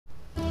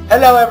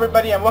Hello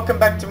everybody and welcome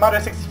back to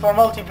Number15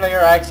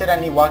 multiplayer. I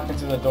accidentally walked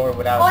into the door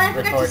without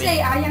recording. I forgot to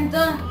say I am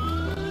the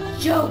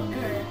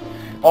Joker.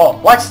 Oh,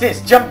 watch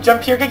this.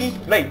 Jump here, Gigi.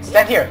 Wait,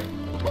 stand here.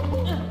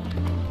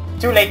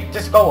 Too late.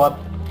 Just go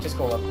up. Just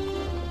go up.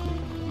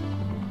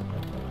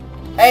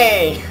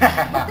 Hey!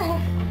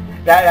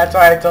 That's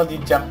why I told you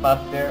jump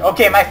up there.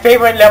 Okay, my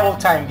favorite level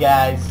time,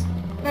 guys.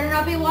 Better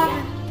not be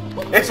water.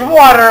 It's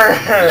water!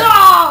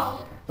 No!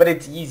 But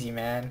it's easy,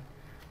 man.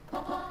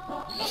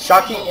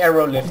 Shocking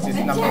arrow lifts is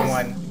number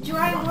one.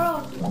 Dry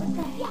world. What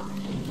the heck?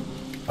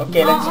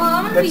 Okay, let's...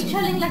 I'm gonna be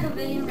chilling like a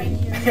villain right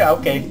here. Yeah,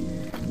 okay.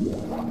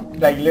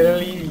 Like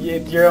literally,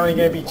 you're only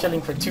gonna be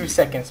chilling for 2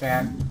 seconds,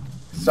 man.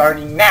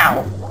 Starting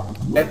now.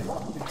 Let's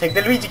take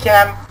the Luigi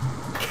cam.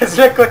 Cause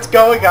look what's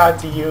going on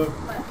to you.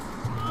 What?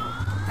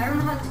 I don't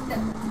know how to step.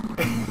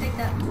 Take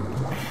that.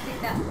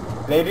 Take that.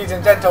 Ladies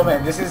and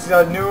gentlemen, this is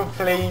a new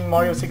playing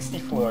Mario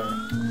 64.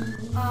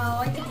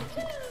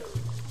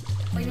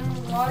 Like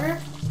water?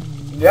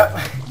 Yep.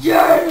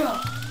 Yeah!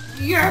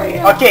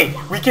 Yeah! Okay,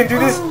 we can do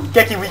this,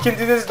 Geki, we can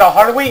do this the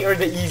hard way or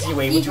the easy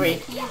way? Which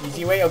way?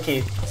 Easy way?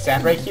 Okay,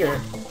 stand right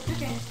here.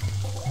 Okay.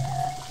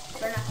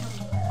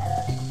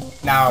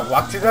 Now,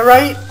 walk to the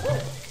right.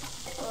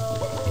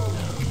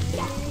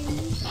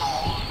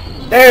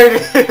 There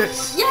it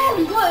is! Yeah,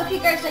 we got okay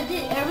guys, I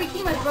did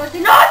everything my brother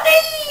did.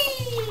 Nothing!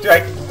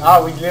 Dude,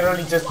 oh, we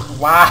literally just...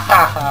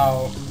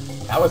 Wow!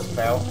 That was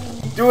fail.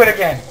 Do it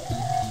again.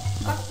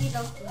 Okay,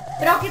 though.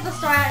 But I'll get the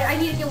star. I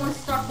need to get 1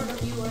 star for the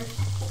viewers.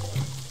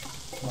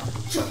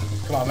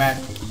 Come on, man.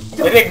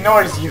 It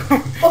ignores you.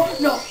 Oh,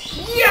 no.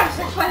 Yes,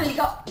 I finally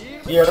got...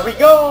 Here we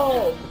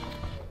go!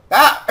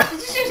 Ah! Did you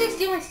seriously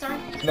steal my star?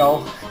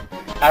 No.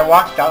 I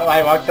walked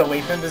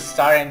away from the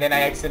star and then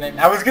I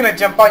was gonna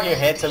jump on your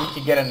head so we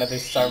could get another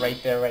star right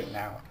there, right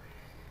now.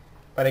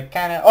 But it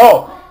kinda...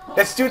 Oh!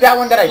 Let's do that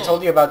one that I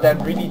told you about,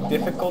 that really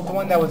difficult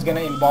one that was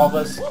gonna involve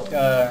us,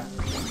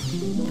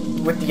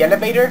 with the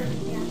elevator.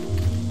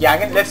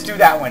 Yeah, let's do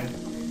that one.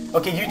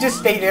 Okay, you just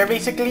stay there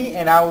basically,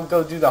 and I'll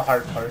go do the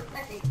hard part.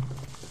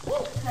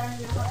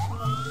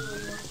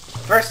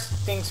 First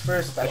things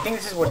first, I think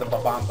this is where the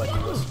Babam Buddy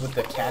was, with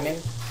the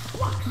cannon.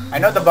 I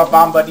know the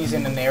Babam Buddy's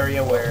in an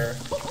area where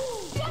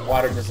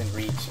water doesn't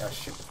reach. Oh,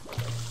 shoot.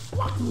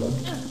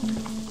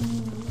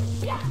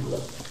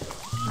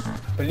 I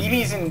believe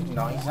he's in...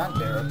 No, he's not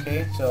there,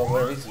 okay? So,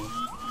 where is he?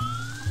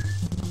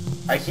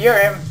 I hear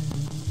him.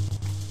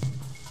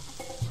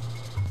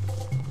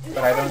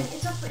 But I don't...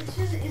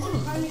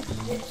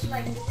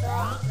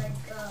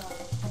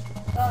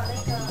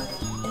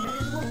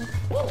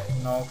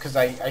 No, because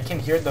I can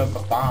hear the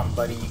bomb,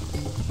 buddy.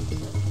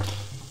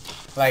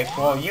 Like,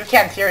 well, you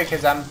can't hear it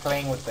because I'm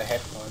playing with the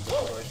headphones, of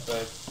course,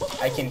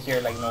 but I can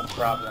hear, like, no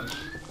problem.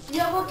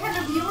 Yeah, well, can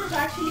the viewers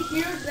actually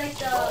hear, like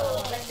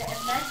the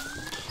effects?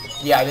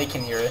 Yeah, they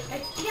can hear it.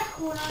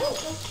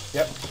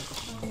 Yep.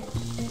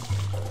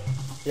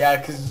 Yeah,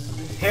 because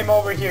him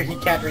over here, he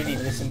can't really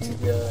listen to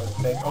the...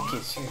 okay,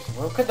 seriously,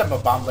 where could the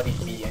Babam Buddy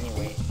be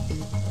anyway?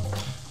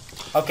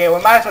 Okay, we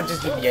might as well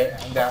just do the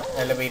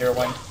elevator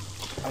one.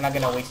 I'm not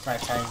gonna waste my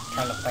time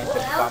trying to find the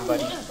Babam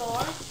Buddy.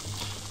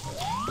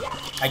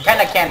 I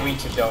kinda can't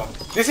reach it though.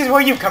 This is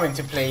where you come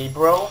into play,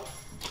 bro.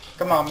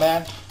 Come on,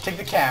 man. Take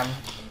the cam.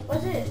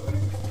 What's it?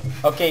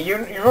 Okay,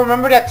 you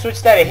remember that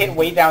switch that I hit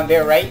way down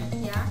there, right?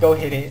 Yeah. Go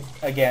hit it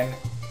again.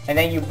 And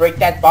then you break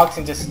that box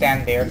and just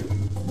stand there.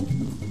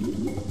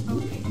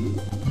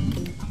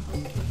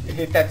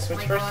 Hit that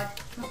switch first. God,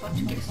 I'm about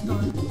to get a star.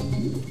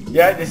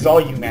 Yeah, this is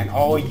all you, man.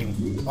 All you.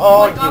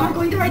 All you. God, I'm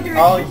going the right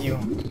direction. All you.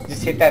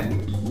 Just hit that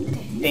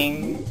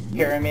thing,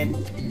 pyramid.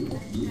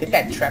 Hit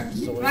that trap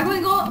sword. Am I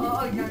going to go?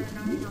 Oh,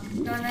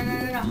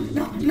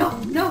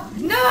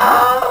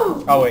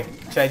 no. Oh, wait.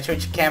 Should I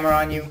switch camera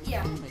on you?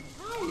 Yeah.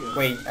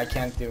 Wait, I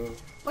can't do...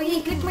 Oh, yeah,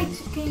 can you click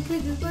this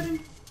button?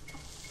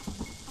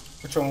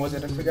 Which one was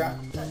it? I forgot.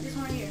 This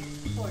one right here.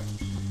 4.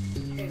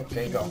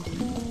 Okay, go.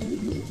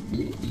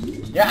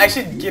 Yeah, I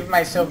should give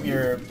myself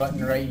your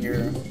button, right?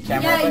 Your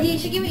camera yeah, button. you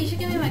should give me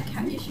my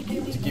cap. You should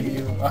give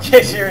me...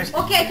 Okay, serious.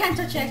 Okay, I can't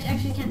touch it.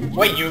 Actually, can't touch it.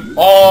 Wait, you...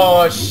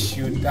 Oh,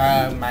 shoot.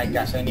 Oh, my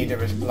gosh. I knew there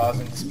was flaws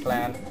in this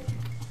plan.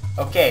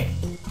 Okay.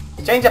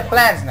 Change of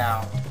plans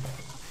now.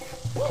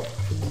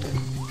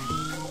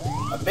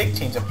 A big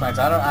change of plans.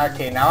 I don't...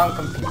 Okay, now I'm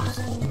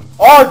confused.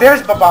 Oh,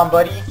 there's Babam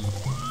Buddy.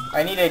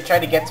 I need to try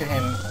to get to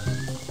him.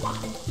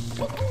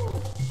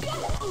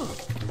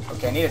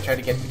 Okay, I need to try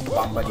to get to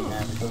Babam Buddy,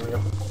 man. For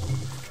real.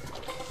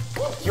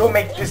 You'll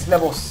make this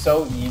level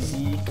so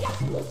easy.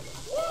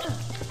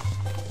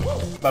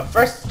 But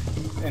first,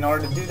 in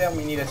order to do that,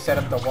 we need to set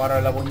up the water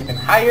level even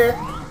higher,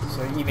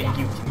 so even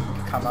you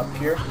can come up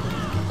here.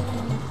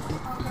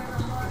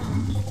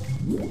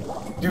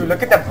 Dude,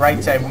 look at the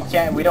bright side.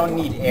 We don't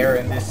need air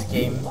in this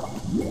game.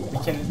 We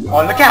can...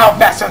 Oh, look at how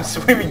fast I'm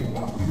swimming.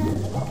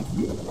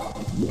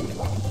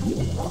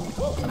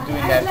 I'm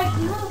doing that. Like,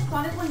 you know the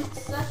product when it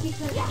sucks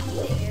because you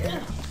need the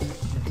air?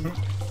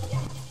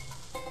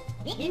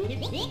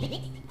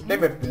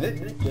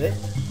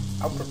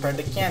 I'll prepare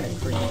the cannon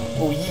for you.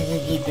 Oh,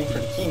 yee, thanks for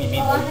the cannon,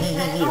 man.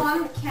 Oh,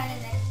 I'm a cannon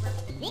expert.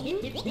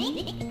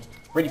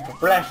 Ready for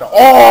blast off.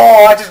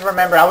 Oh, I just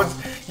remember.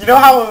 You know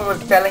how I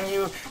was telling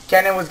you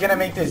cannon was gonna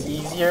make this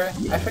easier?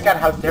 I forgot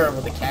how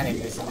terrible the cannon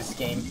is in this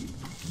game.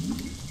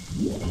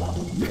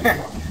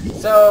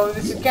 So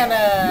this is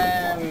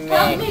gonna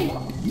make...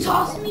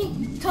 Toss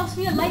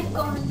me a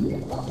lifeguard.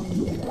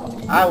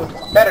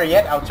 Better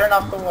yet, I'll turn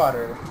off the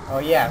water. Oh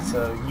yeah,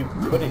 so you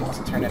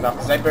couldn't turn it off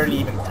because I barely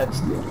even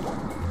touched it.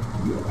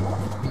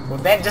 Well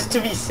then, just to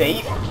be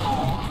safe.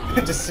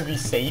 Just to be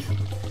safe.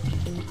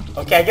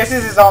 Okay, I guess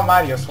this is all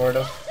Mario, sort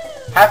of.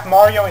 Half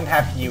Mario and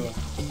half you.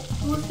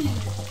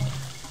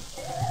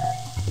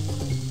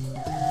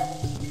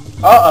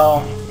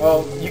 Uh-oh.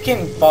 Well, you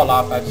can fall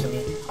off,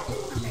 actually.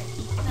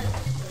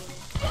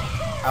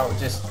 I'll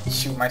just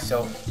shoot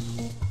myself.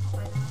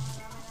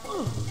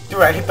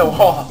 Dude, I hit the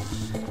wall.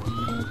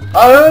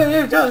 Oh,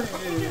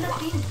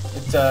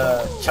 it's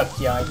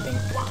Chuckya, I think. I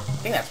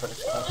think that's what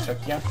it's called,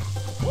 Chuckya.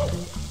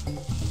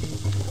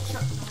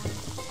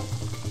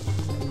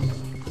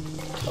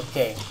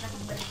 Okay.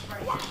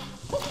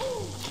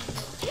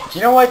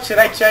 You know what? Should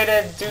I try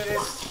to do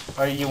this?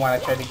 Or you want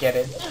to try to get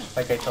it?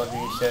 Like I told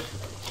you should.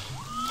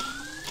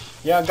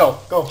 Yeah, go.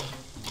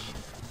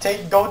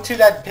 Go to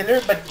that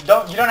pillar, but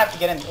you don't have to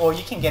get in. Oh,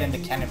 you can get in the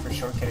cannon for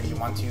shortcut if you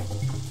want to.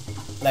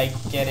 Like,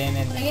 get in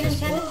and... I get in the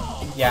cannon?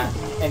 Yeah,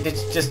 and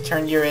just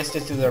turn your wrist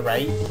to the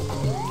right.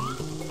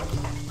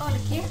 Oh,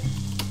 look here?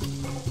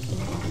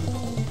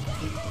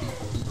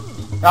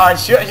 Oh, I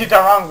shot you the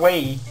wrong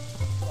way.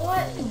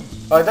 What?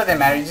 Oh, it doesn't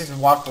matter. You just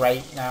walk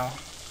right now.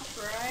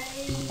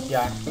 Right?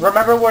 Yeah.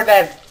 Remember where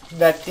that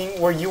thing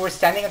where you were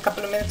standing a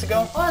couple of minutes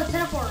ago? Oh, the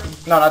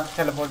teleporter. No, not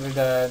the teleporter.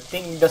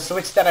 The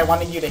switch that I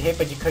wanted you to hit,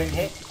 but you couldn't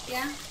hit.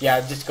 Yeah?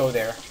 Yeah, just go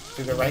there.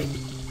 To the right.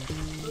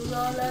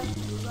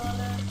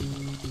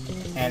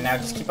 And now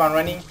just keep on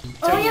running.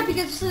 Oh yeah,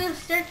 because it's a little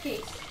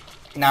staircase.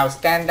 Now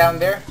stand down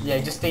there. Yeah,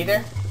 just stay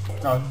there.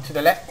 No, to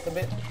the left a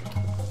bit.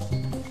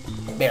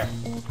 There.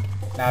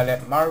 Now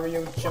let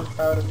Mario jump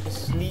out of his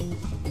sleep.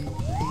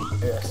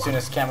 Yeah, as soon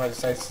as camera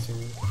decides to...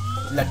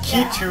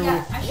 Lucky to...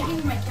 Yeah, I should give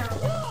you my camera.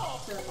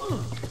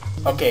 So.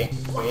 Okay,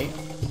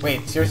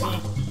 wait, seriously?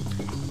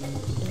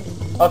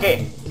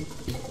 Okay.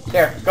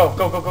 There, go.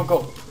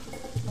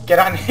 Get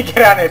on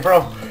it,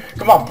 bro.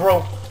 Come on,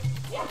 bro.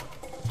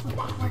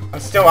 I'm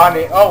still on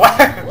it. Oh, wow.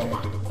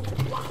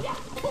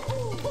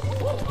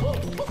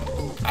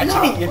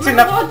 Actually,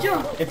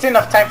 it's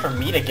enough time for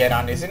me to get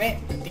on, isn't it?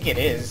 I think it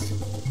is.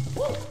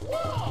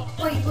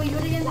 Wait, do it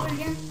again.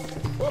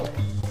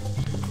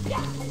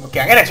 Okay,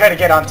 I'm gonna try to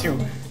get on too.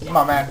 Come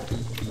on, man.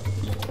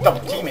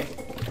 Double team it.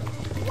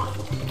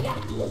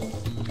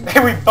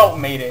 We both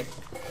made it.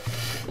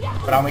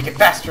 But I'll make it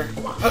faster.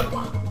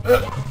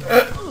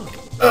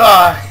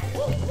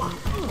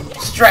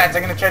 Strats,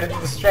 I'm gonna try to do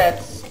the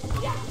strats.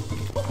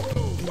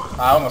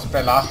 I almost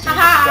fell off to the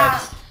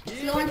strats.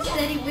 Slow and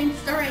steady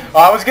wins the race. Oh,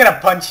 I was gonna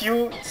punch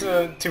you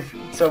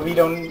so we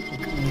don't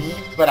leave,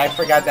 but I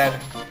forgot that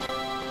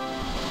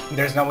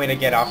there's no way to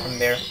get off from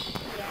there.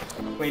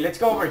 Yeah. Wait, let's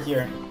go over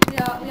here.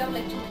 Yeah, we have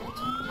like 2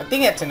 minutes. I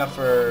think that's enough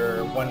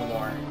for one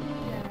more.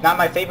 Yeah. Not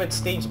my favorite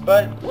stage,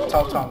 but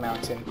Tall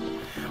Mountain.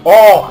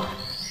 Oh!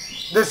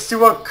 The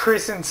Sewer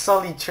Chris and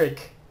Sully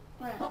trick.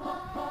 Where?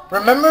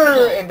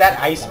 Remember in that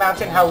ice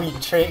mountain how we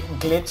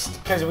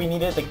glitched because we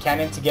needed the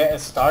cannon to get a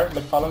start?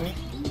 Look, follow me.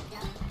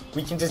 Yeah.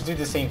 We can just do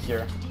the same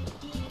here.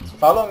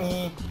 Follow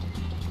me.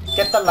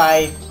 Get the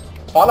light.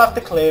 Fall off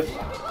the cliff.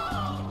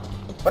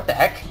 What the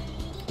heck?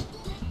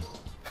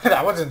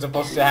 That wasn't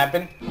supposed to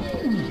happen.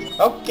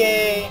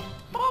 Okay.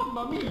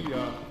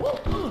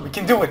 We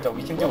can do it though.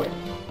 We can do it.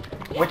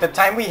 With the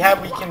time we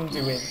have, we can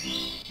do it.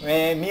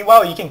 And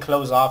meanwhile, you can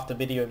close off the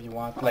video if you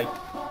want. Like,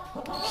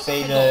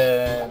 say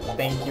the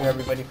thank you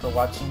everybody for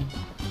watching.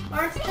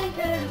 Or thank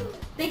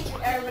you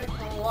everybody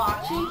for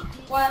watching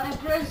while my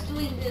brother's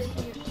doing this.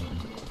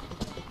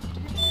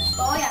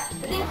 Oh yeah,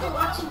 thanks for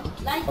watching.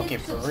 Like Okay,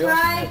 it, for real?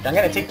 subscribe. I'm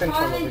gonna take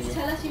control over comments, you.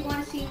 Tell us you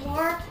want to see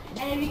more,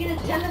 and if you're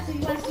gonna tell us if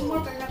you want to see more,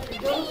 but not the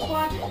Dodo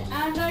Squad.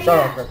 And Shut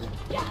up, Gregory.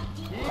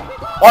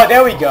 Oh,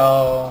 there we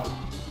go.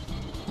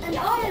 And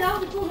oh yeah, that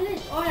was a cool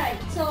glitch. Alright,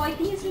 so I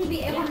think it's gonna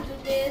be able to do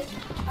this.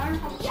 I don't know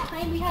how much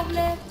time we have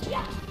left.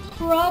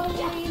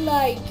 Probably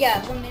like,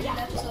 yeah, 1 minute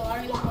left, so I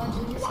don't even want to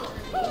do this.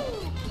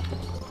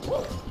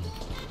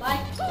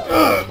 Like,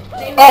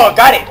 Oh,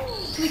 got it.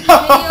 tweet the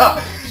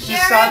video. You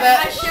saw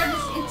that? I shared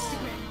this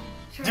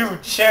Instagram.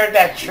 Dude, share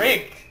that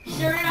trick.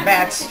 Share it on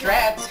Mad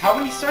Instagram. strats. How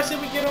many stars did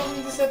we get on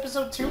in this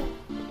episode? 2?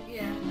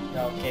 Yeah.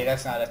 Okay,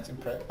 that's not as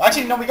impressive.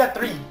 Actually, no, we got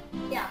 3.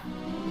 Yeah.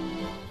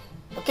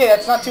 Okay,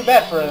 that's not too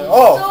bad for...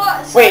 Oh,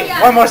 So, wait,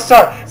 yeah. one more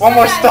star. One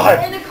more guys, star.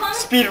 in the comment-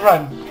 Speed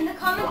run. In the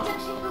comment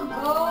section,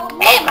 go.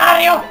 Hey,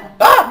 Mario.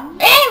 Ah,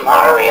 hey,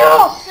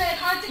 Mario. So in the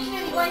comment section,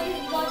 if you want to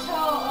watch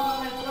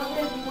how my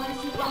brother, if you want to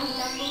see how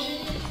he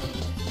downloaded it,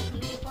 so you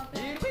just pump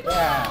it.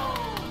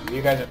 Yeah.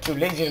 You guys are too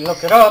lazy to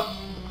look it up.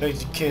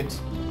 Lazy kids.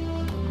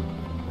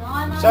 No,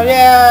 I'm not. So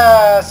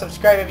yeah,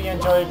 subscribe if you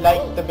enjoyed,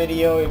 like the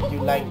video if you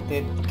liked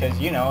it, because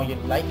you know, you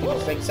like it,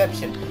 it's the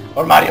exception.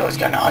 Or Mario is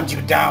gonna hunt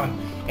you down,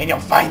 and he'll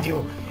find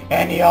you,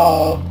 and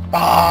you'll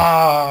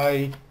die.